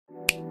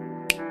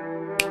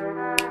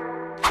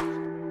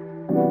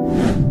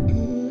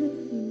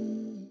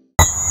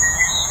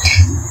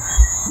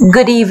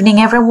Good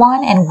evening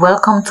everyone and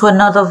welcome to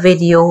another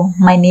video.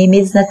 My name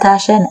is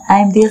Natasha and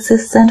I'm the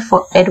assistant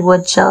for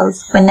Edward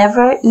Charles.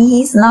 Whenever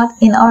he is not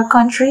in our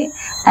country,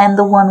 I'm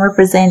the one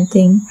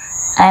representing.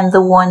 I'm the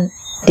one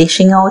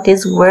dishing out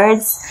his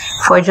words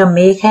for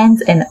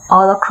Jamaicans and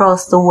all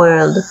across the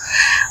world.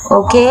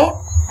 Okay,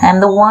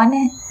 I'm the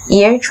one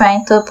here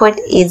trying to put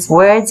his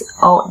words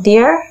out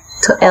there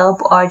to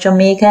help our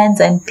Jamaicans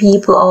and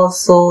people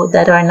also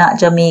that are not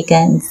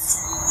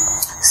Jamaicans.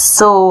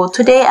 So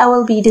today I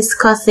will be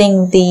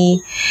discussing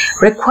the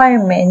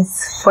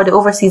requirements for the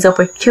overseas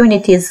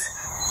opportunities,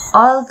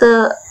 all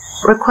the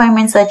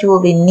requirements that you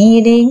will be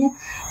needing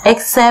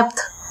except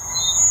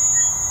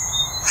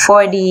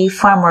for the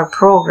farmer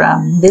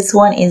program. This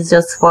one is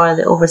just for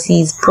the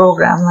overseas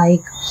program,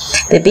 like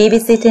the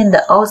babysitting,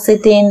 the house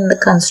sitting, the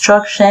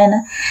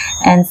construction,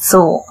 and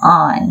so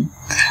on.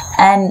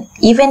 And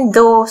even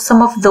though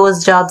some of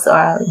those jobs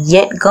are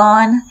yet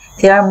gone,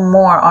 there are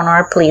more on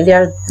our plate.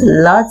 There are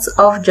lots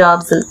of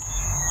jobs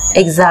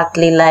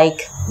exactly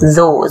like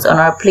those on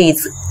our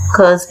plates,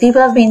 because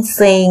people have been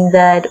saying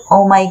that,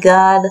 oh my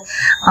god,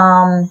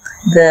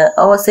 the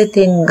house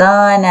sitting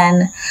gone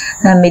and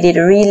me did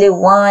really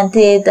want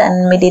it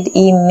and me did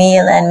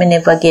email and me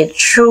never get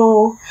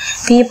through.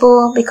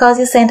 People, because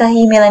you sent an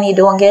email and you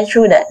don't get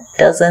through, that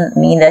doesn't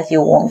mean that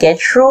you won't get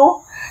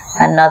through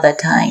another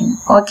time.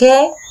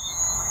 Okay,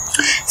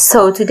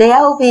 so today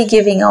I will be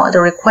giving out the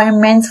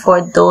requirements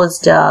for those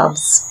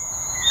jobs,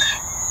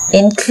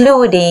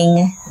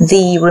 including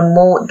the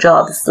remote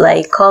jobs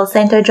like call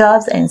center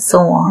jobs and so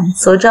on.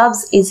 So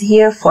jobs is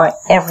here for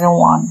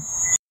everyone.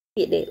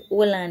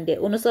 Hold on there.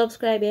 Uno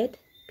subscribe yet?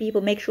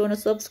 People, make sure you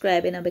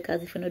subscribe, you know,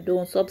 because if you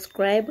don't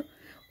subscribe,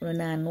 you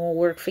know, no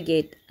work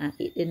forget and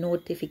hit the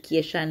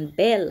notification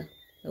bell.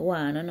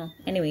 No.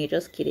 Anyway,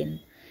 just kidding.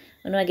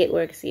 You know, I get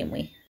work same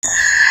way.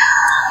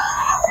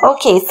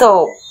 Okay,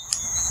 so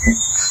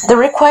the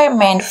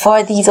requirement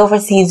for these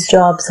overseas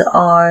jobs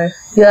are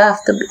you have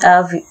to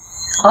have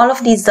all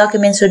of these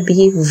documents should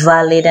be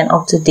valid and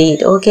up to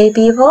date. Okay,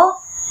 people,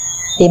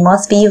 they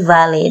must be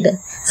valid.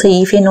 So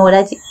if you know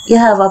that you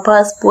have a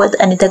passport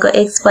and it's going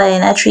to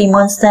expire in 3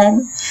 months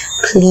time,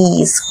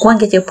 please go and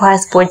get your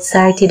passport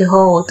started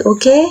out.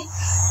 Okay,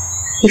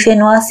 if you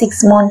know a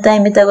 6 month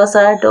time it's going to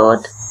start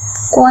out,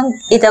 go and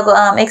it's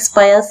going to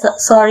expire,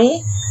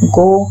 sorry,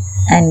 go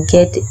and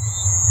get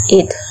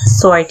it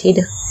sorted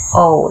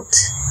out.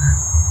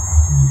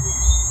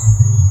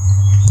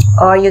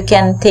 Or you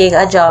can take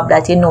a job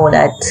that you know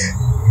that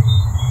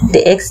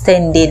the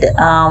extended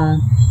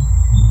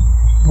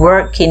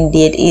working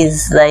date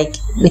is like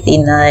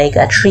within like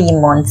 3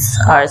 months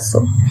or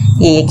so.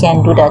 Yeah, you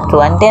can do that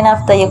too, and then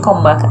after you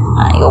come back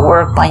you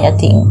work on your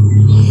thing.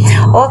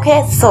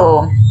 Okay,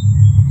 so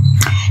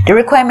the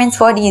requirements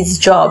for these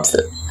jobs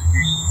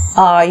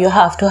are you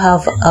have to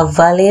have a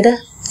valid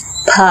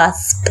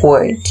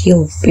passport.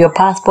 Your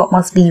passport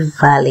must be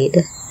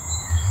valid.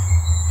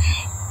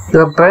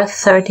 Your birth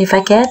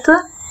certificate,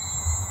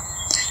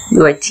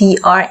 your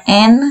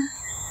TRN,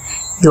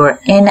 your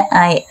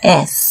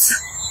NIS.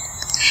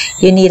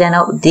 You need an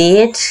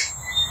update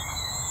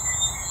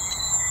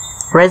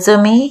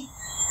resume,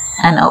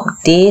 an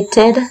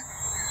updated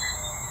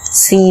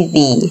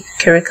CV,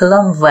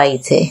 curriculum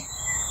vitae.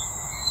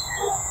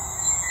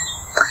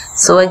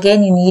 So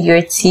again, you need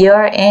your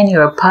TRN,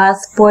 your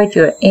passport,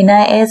 your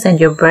NIS, and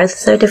your birth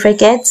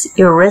certificate,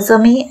 your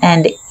resume,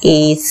 and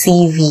a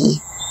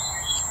CV.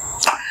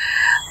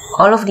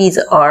 All of these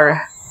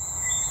are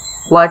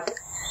what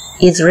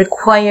is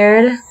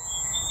required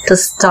to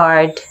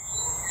start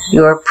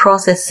your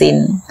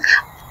processing.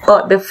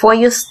 But before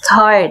you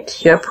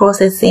start your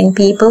processing,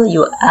 people,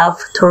 you have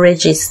to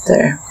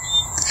register.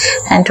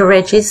 And to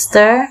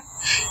register,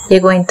 you're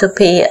going to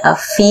pay a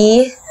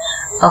fee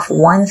of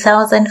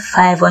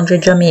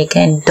 1,500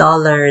 Jamaican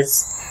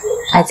dollars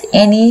at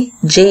any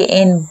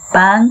JN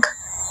Bank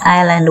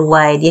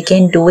island-wide. You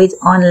can do it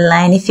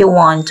online if you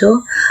want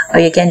to, or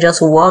you can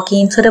just walk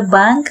into the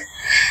bank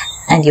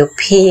and you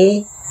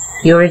pay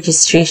your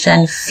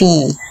registration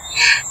fee.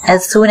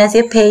 As soon as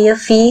you pay your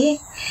fee,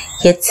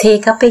 you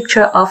take a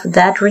picture of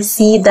that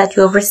receipt that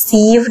you have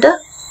received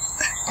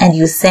and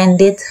you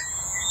send it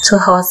to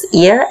us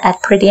here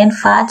at Pretty and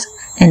Fat,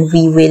 and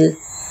we will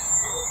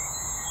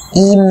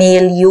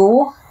email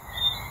you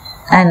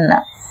and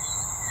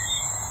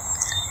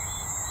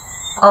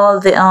all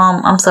the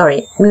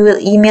we will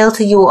email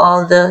to you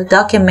all the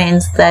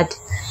documents that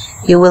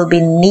you will be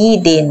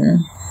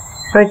needing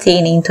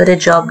pertaining to the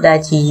job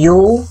that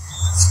you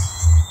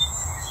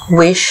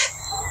wish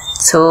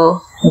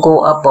to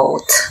go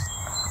about.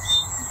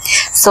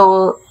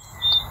 So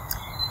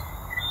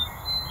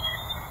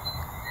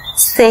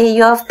say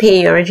you have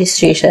paid your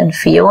registration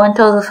fee,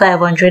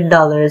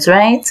 $1,500,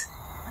 right?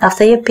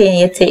 After you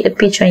pay, you take the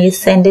picture and you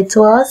send it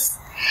to us.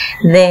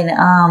 Then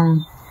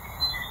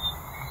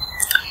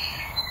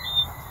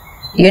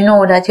you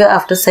know that you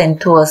have to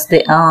send to us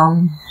the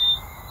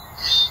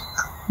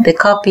the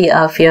copy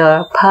of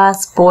your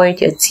passport,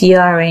 your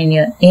TRN,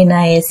 your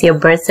NIS, your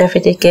birth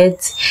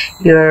certificate,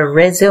 your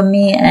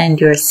resume, and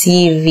your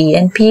CV.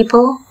 And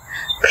people,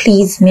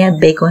 please, me I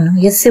beg on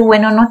you. See,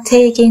 when you're not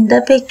taking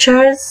the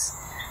pictures,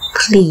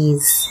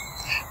 please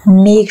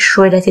make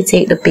sure that you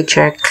take the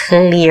picture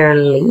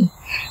clearly.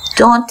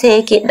 Don't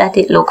take it that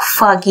it look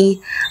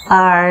foggy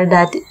or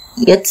that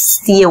you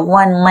stay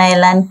 1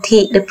 mile and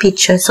take the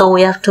picture. So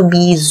we have to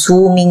be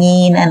zooming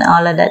in and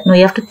all of that. No,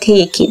 you have to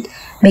take it,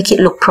 make it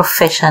look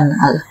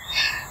professional.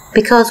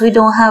 Because we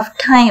don't have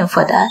time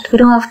for that. We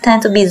don't have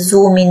time to be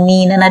zooming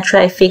in and I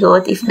try to figure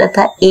out if that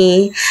a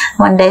A,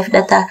 wonder if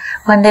that a,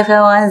 wonder if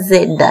I want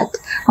Z that,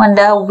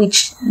 wonder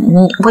which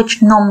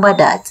number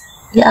that.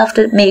 You have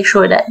to make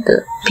sure that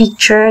the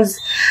pictures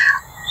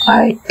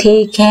are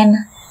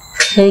taken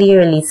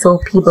clearly so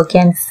people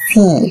can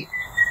see.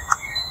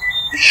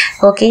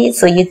 Okay,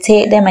 so you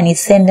take them and you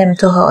send them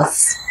to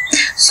us.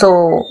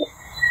 So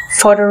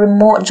for the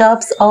remote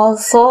jobs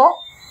also,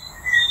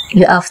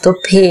 you have to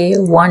pay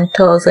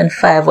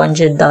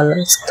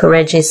 $1,500 to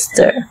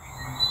register.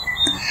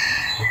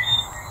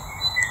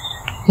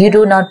 You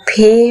do not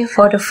pay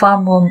for the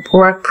farm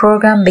work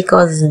program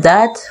because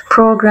that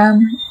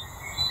program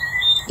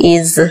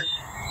is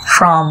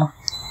from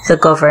the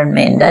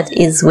government. That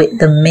is with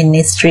the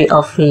Ministry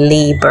of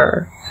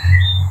Labor.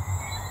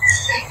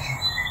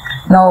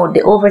 Now,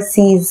 the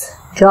overseas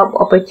job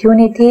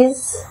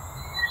opportunities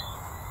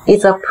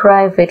is a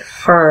private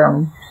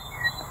firm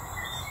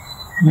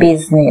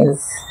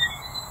business.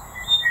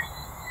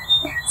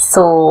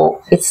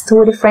 So it's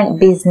 2 different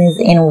business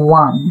in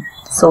one.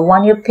 So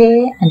one you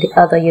pay and the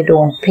other you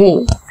don't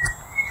pay.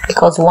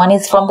 Because one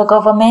is from the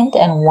government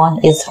and one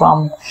is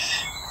from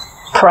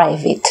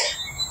private.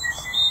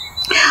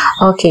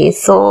 Okay,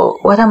 so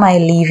what am I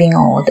leaving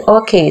out?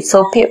 Okay,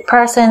 so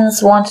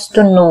persons want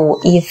to know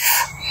if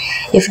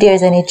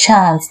there's any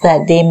chance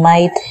that they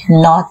might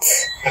not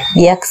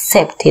be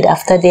accepted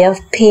after they have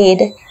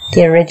paid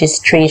their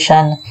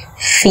registration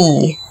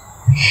fee.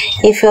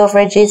 If you have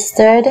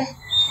registered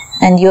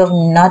and you have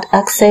not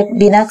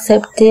been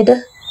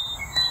accepted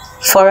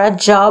for a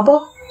job,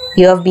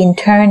 you have been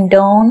turned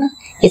down,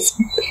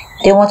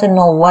 they want to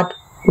know what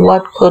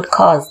could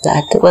cause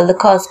that. Well, the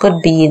cause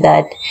could be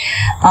that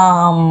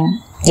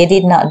you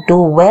did not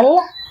do well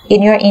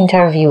in your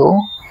interview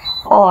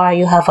or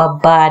you have a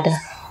bad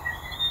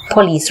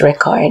police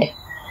record.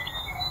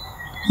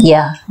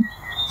 Yeah.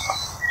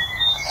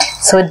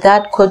 So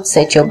that could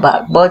set you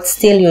back, but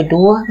still you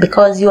do,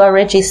 because you are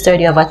registered,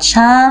 you have a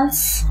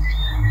chance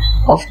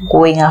of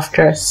going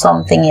after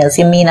something else.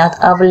 You may not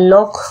have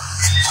luck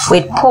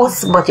with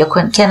puss, but you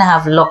can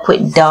have luck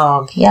with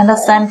dog. You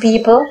understand,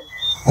 people?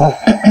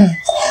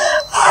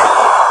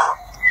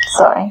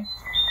 Sorry.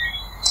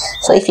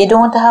 So if you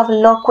don't have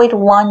luck with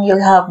one, you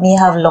may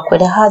have luck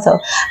with the other.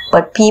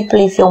 But people,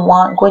 if you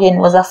want good, you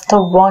must have to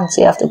run,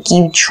 so you have to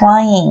keep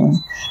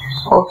trying.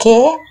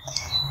 Okay?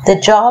 The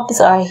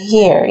jobs are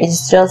here.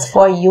 It's just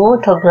for you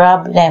to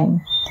grab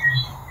them.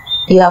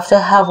 You have to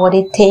have what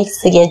it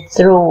takes to get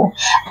through.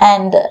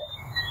 And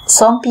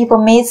some people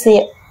may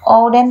say,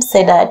 all them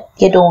say that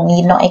you don't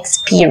need no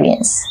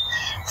experience.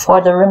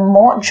 For the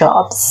remote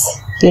jobs,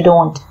 you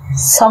don't.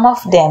 Some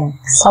of them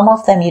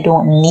you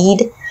don't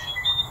need.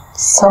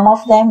 Some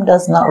of them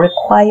does not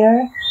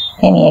require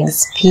any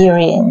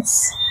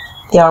experience.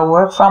 They are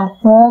work from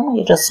home.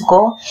 You just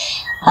go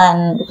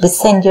and we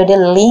send you the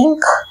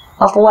link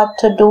of what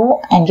to do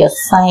and you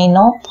sign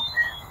up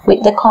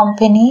with the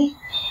company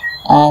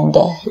and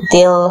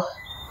they'll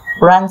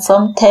run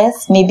some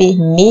tests. Maybe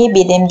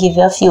them give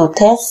you a few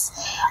tests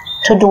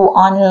to do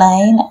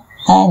online,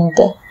 and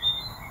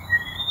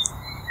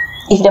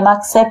if them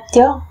accept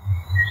you,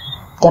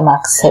 them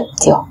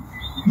accept you.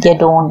 You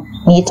don't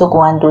need to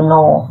go and do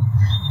no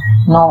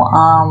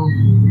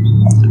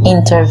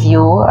interview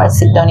or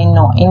sit down in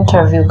no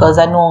interview, because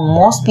I know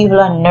most people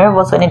are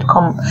nervous when it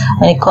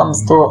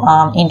comes to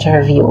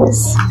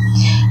interviews.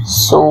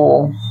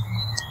 So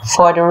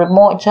for the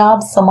remote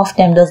jobs, some of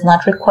them does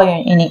not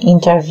require any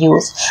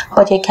interviews,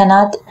 but you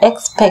cannot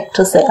expect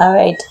to say, all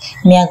right,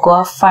 me I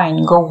go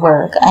find go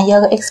work, and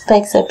you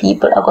expect that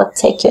people are going to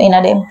take you in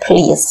a them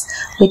place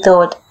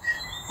without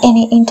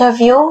any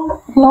interview.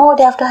 No,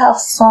 they have to have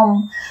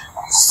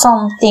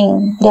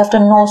something, they have to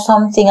know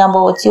something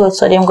about you,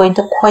 so they're going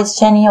to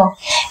question you.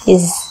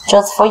 It's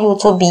just for you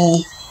to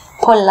be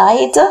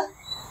polite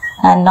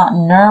and not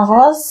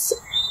nervous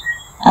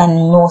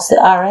and know, say,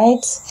 all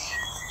right,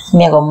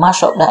 me go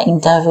mash up that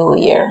interview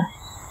here,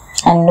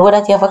 and know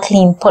that you have a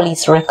clean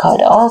police record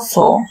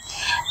also.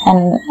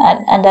 And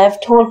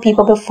I've told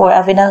people before,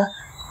 having a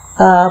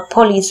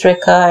police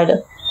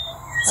record,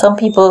 some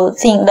people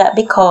think that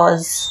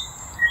because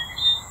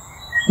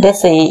they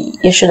say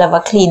you should have a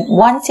clean,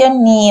 once you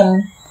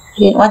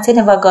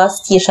never go to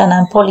station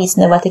and police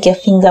never take your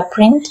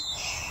fingerprint,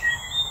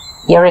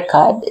 your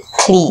record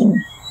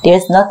clean.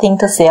 There's nothing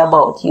to say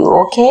about you,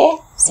 okay?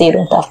 So you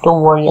don't have to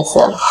worry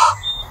yourself.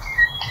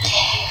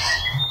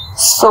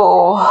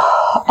 So,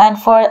 and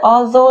for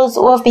all those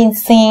who have been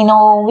saying,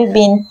 oh, we've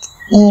been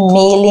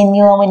emailing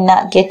you and we're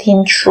not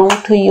getting through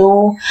to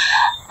you,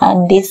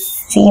 and this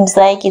seems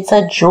like it's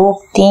a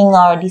joke thing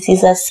or this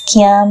is a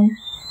scam,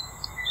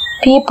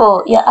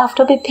 people, you have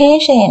to be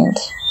patient.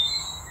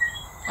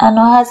 I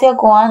know as you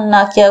go and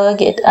knock, you will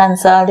get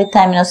answer all the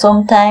time. You know,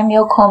 sometimes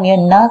you come, you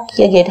knock,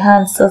 you get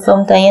answer.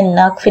 Sometimes you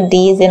knock for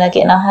days, you don't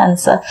get no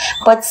answer.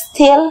 But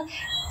still,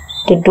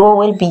 the door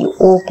will be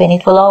open.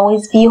 It will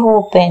always be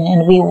open,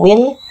 and we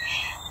will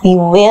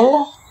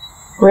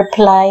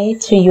reply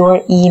to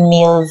your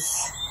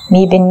emails.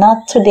 Maybe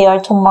not today or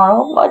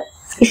tomorrow, but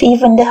if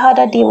even the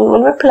other day, we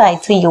will reply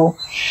to you.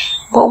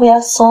 But we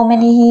have so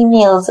many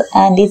emails,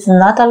 and it's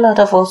not a lot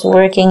of us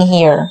working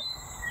here.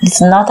 It's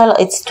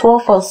 2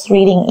 of us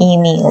reading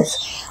emails.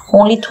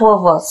 Only 2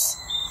 of us.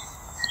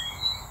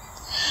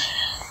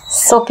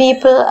 So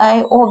people,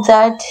 I hope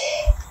that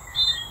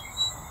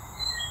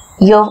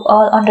you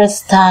all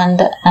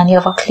understand and you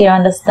have a clear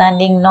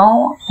understanding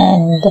now,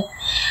 and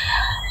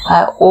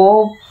I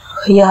hope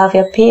you have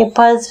your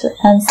papers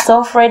and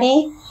stuff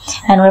ready.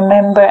 And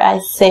remember, I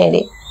said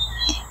it,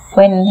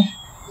 when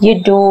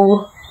you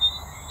do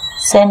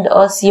send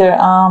us your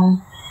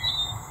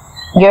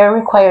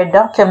required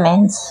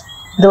documents,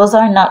 those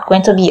are not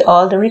going to be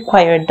all the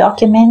required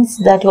documents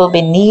that you'll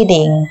be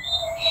needing.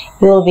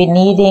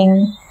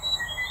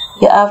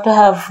 You have to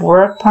have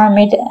work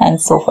permit,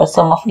 and so for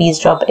some of these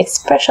jobs,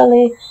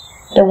 especially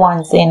the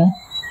ones in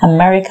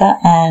America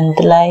and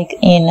like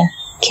in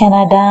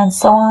Canada and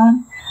so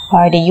on,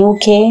 or the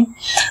UK.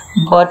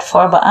 But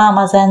for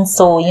Bahamas and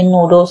so, you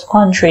know, those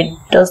countries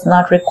does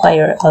not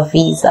require a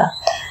visa,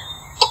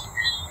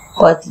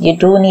 but you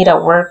do need a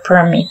work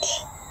permit.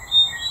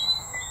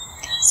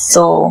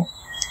 So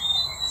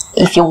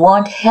if you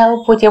want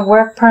help with your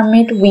work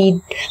permit,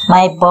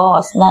 my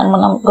boss, not I'm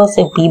not gonna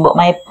say we, but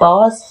my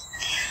boss,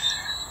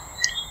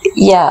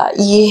 yeah,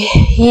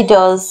 he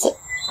does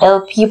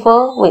help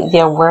people with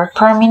their work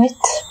permit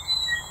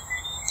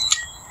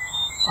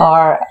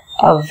or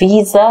a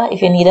visa.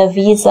 If you need a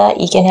visa,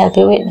 he can help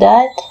you with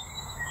that.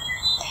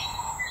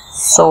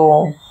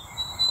 So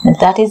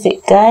that is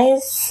it,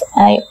 guys.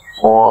 I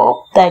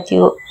hope that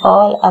you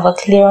all have a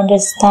clear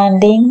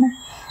understanding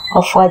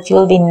of what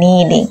you'll be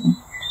needing.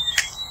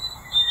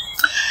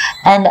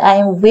 And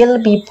I will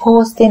be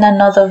posting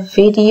another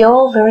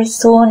video very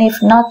soon,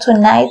 if not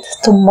tonight,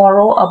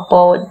 tomorrow,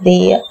 about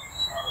the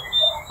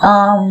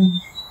I'm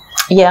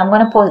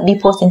gonna be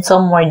posting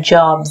some more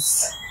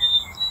jobs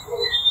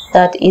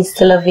that is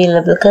still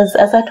available, because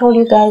as I told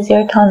you guys,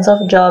 there are tons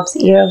of jobs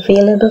here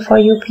available for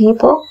you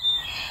people.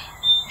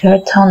 There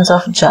are tons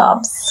of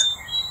jobs.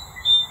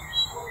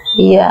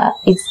 Yeah,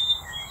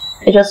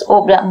 I just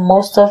hope that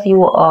most of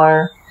you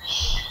are.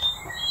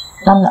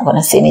 I'm not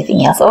gonna say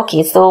anything else.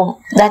 Okay, so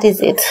that is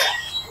it.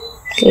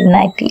 Good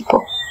night,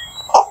 people.